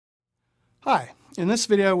Hi, in this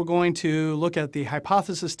video we're going to look at the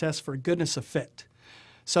hypothesis test for goodness of fit.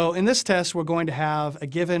 So in this test we're going to have a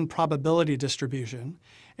given probability distribution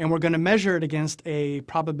and we're going to measure it against a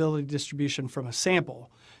probability distribution from a sample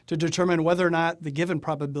to determine whether or not the given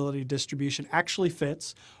probability distribution actually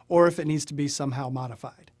fits or if it needs to be somehow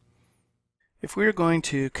modified. If we are going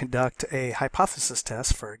to conduct a hypothesis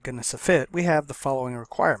test for goodness of fit, we have the following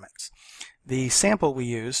requirements. The sample we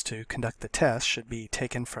use to conduct the test should be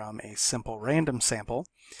taken from a simple random sample,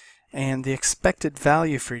 and the expected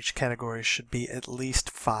value for each category should be at least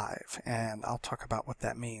 5, and I'll talk about what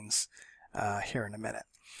that means here in a minute.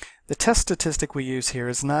 The test statistic we use here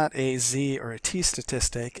is not a z or a t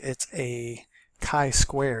statistic, it's a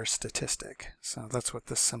chi-square statistic. So that's what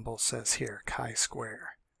this symbol says here, chi-square.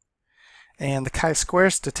 And the chi-square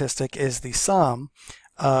statistic is the sum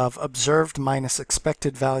of observed minus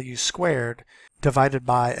expected values squared divided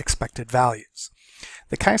by expected values.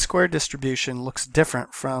 The chi-square distribution looks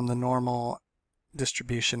different from the normal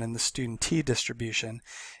distribution and the student t distribution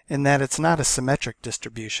in that it's not a symmetric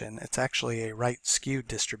distribution, it's actually a right skewed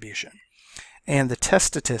distribution. And the test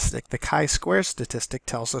statistic, the chi-square statistic,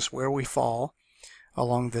 tells us where we fall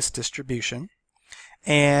along this distribution.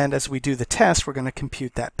 And as we do the test, we're going to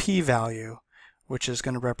compute that p-value, which is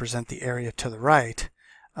going to represent the area to the right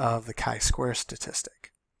of the chi-square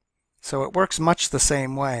statistic. So it works much the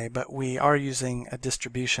same way, but we are using a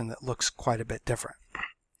distribution that looks quite a bit different.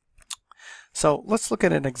 So let's look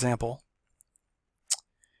at an example.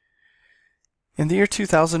 In the year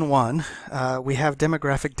 2001, we have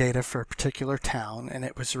demographic data for a particular town, and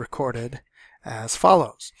it was recorded as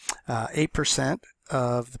follows. 8%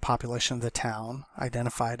 of the population of the town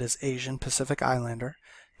identified as Asian Pacific Islander,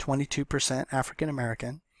 22% African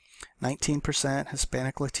American, 19%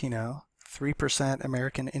 Hispanic Latino, 3%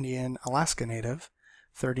 American Indian Alaska Native,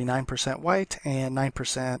 39% white, and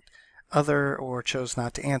 9% other or chose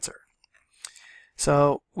not to answer.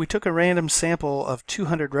 So we took a random sample of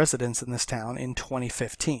 200 residents in this town in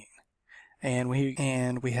 2015. And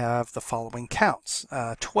we have the following counts.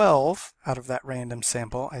 12 out of that random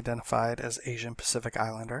sample identified as Asian Pacific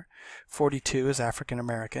Islander, 42 as African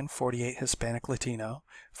American, 48 Hispanic Latino,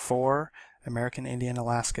 4 American Indian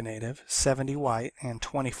Alaska Native, 70 white, and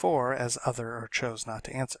 24 as other or chose not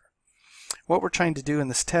to answer. What we're trying to do in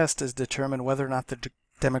this test is determine whether or not the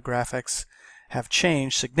demographics have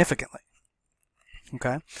changed significantly.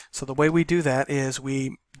 Okay, so the way we do that is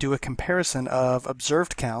we do a comparison of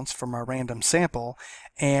observed counts from our random sample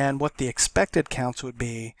and what the expected counts would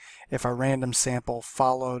be if our random sample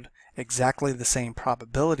followed exactly the same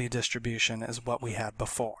probability distribution as what we had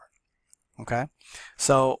before. Okay,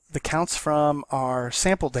 so the counts from our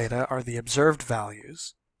sample data are the observed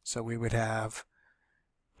values. So we would have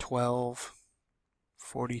 12,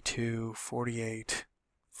 42, 48,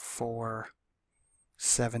 4,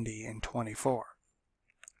 70, and 24.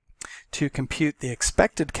 To compute the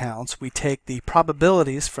expected counts, we take the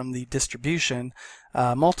probabilities from the distribution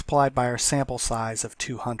multiplied by our sample size of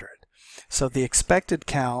 200. So the expected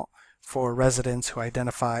count for residents who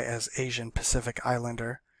identify as Asian Pacific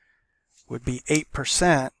Islander would be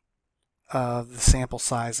 8% of the sample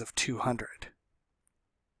size of 200,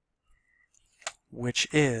 which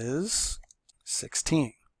is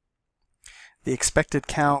 16. The expected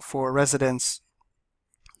count for residents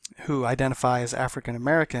who identify as African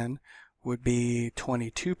American would be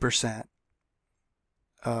 22%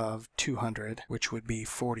 of 200, which would be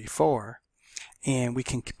 44, and we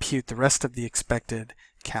can compute the rest of the expected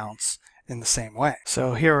counts in the same way.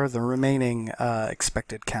 So here are the remaining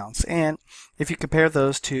expected counts, and if you compare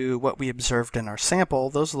those to what we observed in our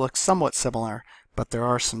sample, those look somewhat similar, but there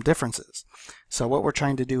are some differences. So what we're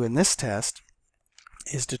trying to do in this test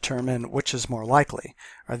is determine which is more likely.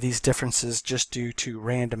 Are these differences just due to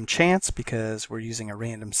random chance because we're using a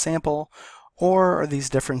random sample, or are these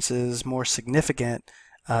differences more significant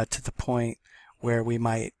to the point where we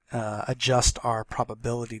might adjust our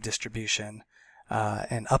probability distribution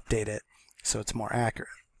and update it so it's more accurate?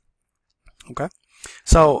 Okay,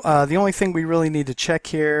 so the only thing we really need to check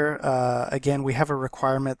here, again, we have a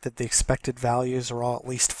requirement that the expected values are all at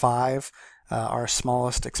least 5. Our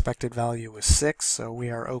smallest expected value was 6, so we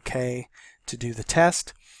are okay to do the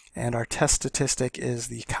test. And our test statistic is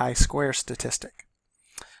the chi-square statistic.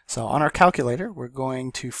 So on our calculator, we're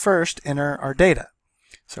going to first enter our data.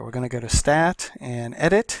 So we're going to go to Stat and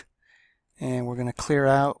Edit, and we're going to clear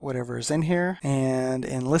out whatever is in here. And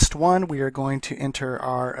in List 1, we are going to enter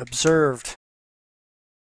our observed.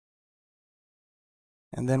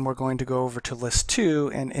 And then we're going to go over to List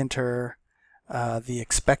 2 and enter the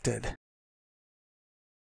expected.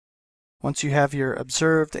 Once you have your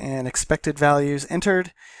observed and expected values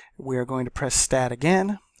entered, We are going to press Stat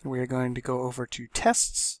again. We are going to go over to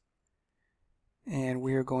Tests, and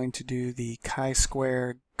we are going to do the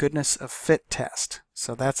chi-square goodness of fit test.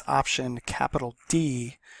 So that's option capital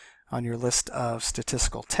D on your list of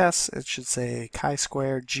statistical tests. It should say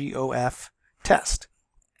chi-square GOF test.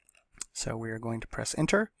 So we are going to press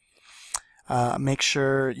Enter. Make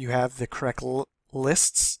sure you have the correct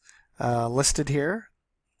lists listed here.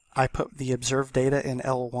 I put the observed data in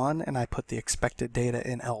L1 and I put the expected data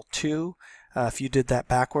in L2. If you did that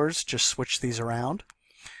backwards, just switch these around.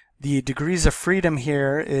 The degrees of freedom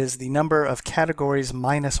here is the number of categories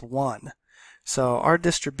minus 1. So our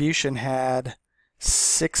distribution had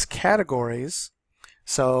 6 categories,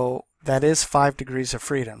 so that is 5 degrees of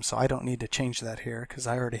freedom. So I don't need to change that here because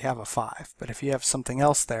I already have a 5. But if you have something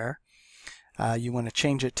else there, you want to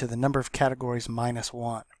change it to the number of categories minus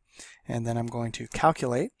 1. And then I'm going to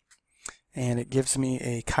calculate, and it gives me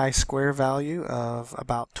a chi-square value of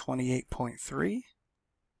about 28.3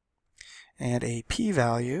 and a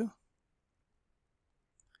p-value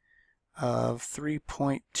of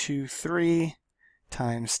 3.23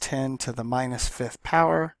 times 10 to the minus 5th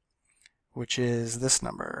power, which is this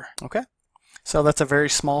number. Okay, so that's a very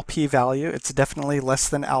small p-value. It's definitely less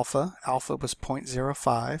than alpha. Alpha was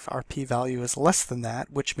 0.05. Our p-value is less than that,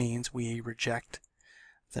 which means we reject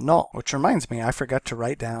the null. Which reminds me, I forgot to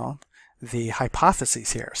write down the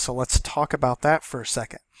hypotheses here. So let's talk about that for a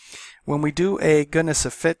second. When we do a goodness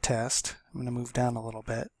of fit test, I'm going to move down a little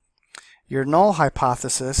bit, your null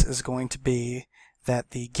hypothesis is going to be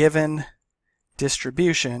that the given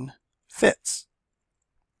distribution fits,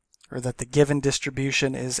 or that the given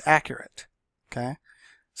distribution is accurate. Okay,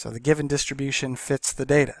 so the given distribution fits the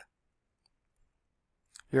data.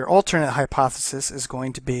 Your alternate hypothesis is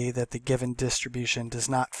going to be that the given distribution does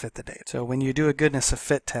not fit the data. So when you do a goodness of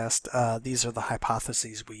fit test, these are the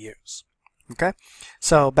hypotheses we use. Okay,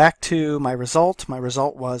 so back to my result. My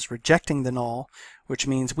result was rejecting the null, which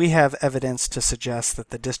means we have evidence to suggest that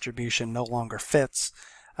the distribution no longer fits,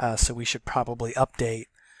 so we should probably update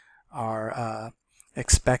our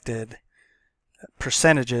expected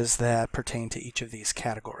percentages that pertain to each of these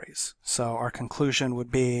categories. So our conclusion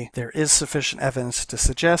would be there is sufficient evidence to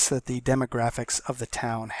suggest that the demographics of the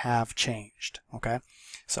town have changed. Okay,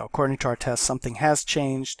 so according to our test, something has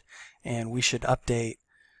changed, and we should update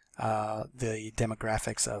the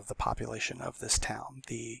demographics of the population of this town.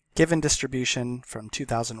 The given distribution from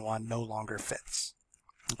 2001 no longer fits.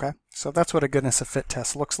 Okay, so that's what a goodness of fit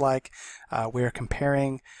test looks like. We're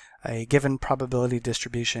comparing a given probability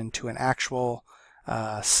distribution to an actual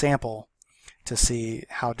sample to see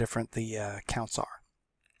how different the counts are.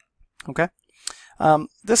 Okay,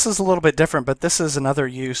 this is a little bit different, but this is another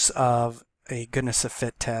use of a goodness of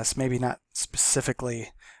fit test. Maybe not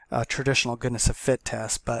specifically a traditional goodness of fit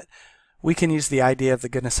test, but we can use the idea of the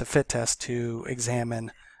goodness of fit test to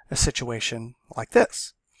examine a situation like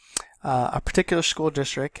this. A particular school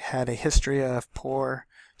district had a history of poor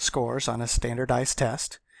scores on a standardized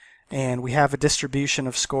test, and we have a distribution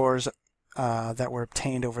of scores that were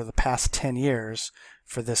obtained over the past 10 years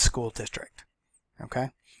for this school district. Okay,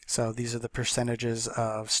 so these are the percentages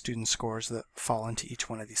of student scores that fall into each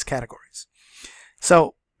one of these categories.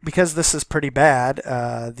 So because this is pretty bad,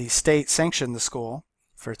 the state sanctioned the school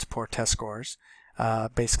for its poor test scores,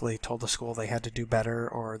 basically told the school they had to do better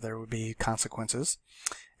or there would be consequences.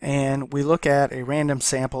 And we look at a random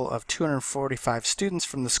sample of 245 students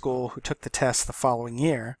from the school who took the test the following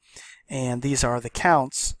year, and these are the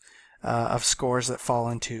counts of scores that fall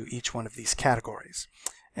into each one of these categories.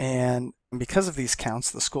 And because of these counts,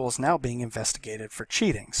 the school is now being investigated for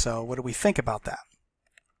cheating. So what do we think about that?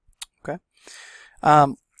 Okay.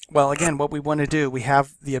 Well, again, what we want to do, we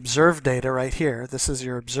have the observed data right here. This is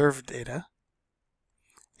your observed data.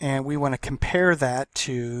 And we want to compare that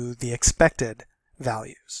to the expected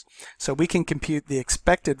values. So we can compute the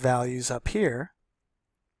expected values up here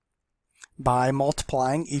by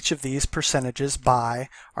multiplying each of these percentages by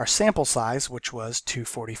our sample size, which was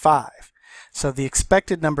 245. So the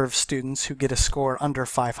expected number of students who get a score under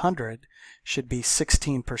 500 should be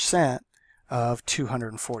 16% of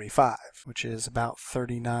 245, which is about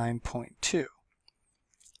 39.2.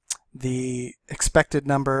 The expected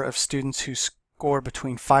number of students who score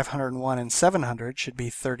between 501 and 700 should be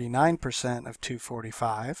 39% of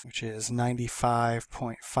 245, which is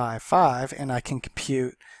 95.55, and I can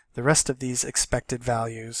compute the rest of these expected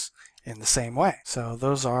values in the same way. So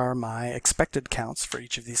those are my expected counts for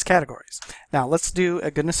each of these categories. Now let's do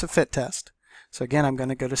a goodness of fit test. So again, I'm going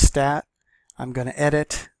to go to Stat, I'm going to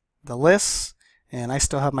edit the lists, and I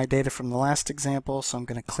still have my data from the last example, so I'm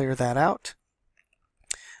going to clear that out.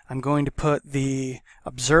 I'm going to put the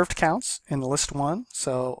observed counts in list 1.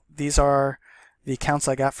 So these are the counts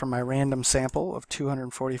I got from my random sample of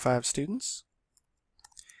 245 students.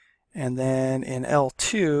 And then in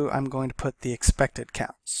L2, I'm going to put the expected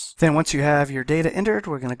counts. Then once you have your data entered,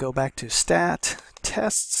 we're going to go back to Stat,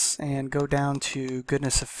 Tests, and go down to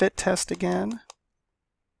Goodness of Fit test again.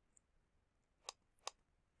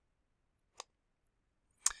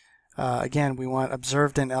 Again, we want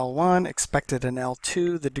observed in L1, expected in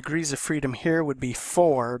L2. The degrees of freedom here would be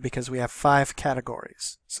 4 because we have 5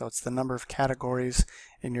 categories. So it's the number of categories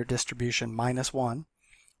in your distribution minus 1,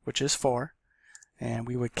 which is 4. And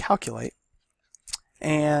we would calculate.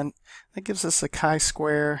 And that gives us a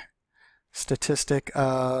chi-square statistic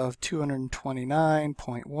of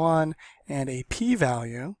 229.1 and a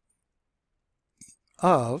p-value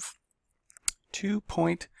of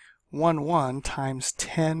 2.11 times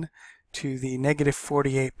 10 to the negative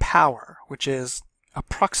 48 power, which is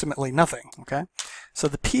approximately nothing, okay? So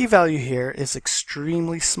the p-value here is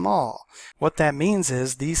extremely small. What that means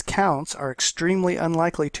is these counts are extremely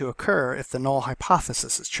unlikely to occur if the null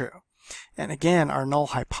hypothesis is true. And again, our null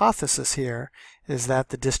hypothesis here is that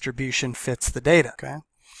the distribution fits the data, okay?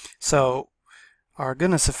 So our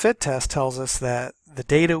goodness of fit test tells us that the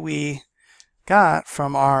data we got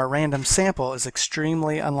from our random sample is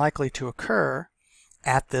extremely unlikely to occur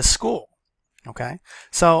at this school, okay?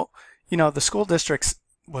 So, you know, the school district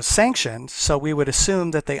was sanctioned, so we would assume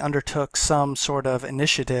that they undertook some sort of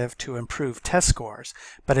initiative to improve test scores,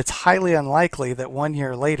 but it's highly unlikely that 1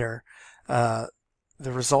 year later the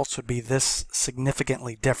results would be this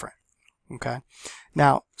significantly different, okay?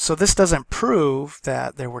 Now, so this doesn't prove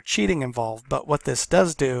that there were cheating involved, but what this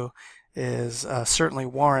does do is certainly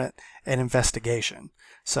warrant an investigation.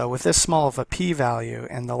 So with this small of a p-value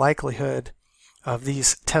and the likelihood of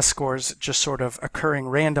these test scores just sort of occurring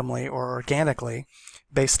randomly or organically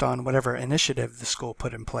based on whatever initiative the school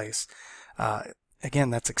put in place, again,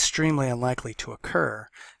 that's extremely unlikely to occur.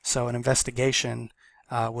 So an investigation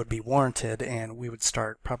would be warranted, and we would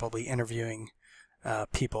start probably interviewing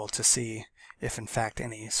people to see if in fact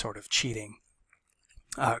any sort of cheating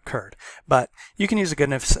occurred. But you can use a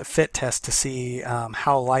goodness of fit test to see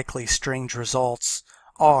how likely strange results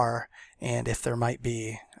are and if there might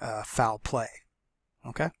be foul play.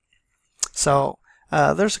 Okay, so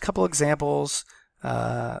there's a couple examples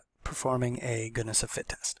performing a goodness of fit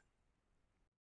test.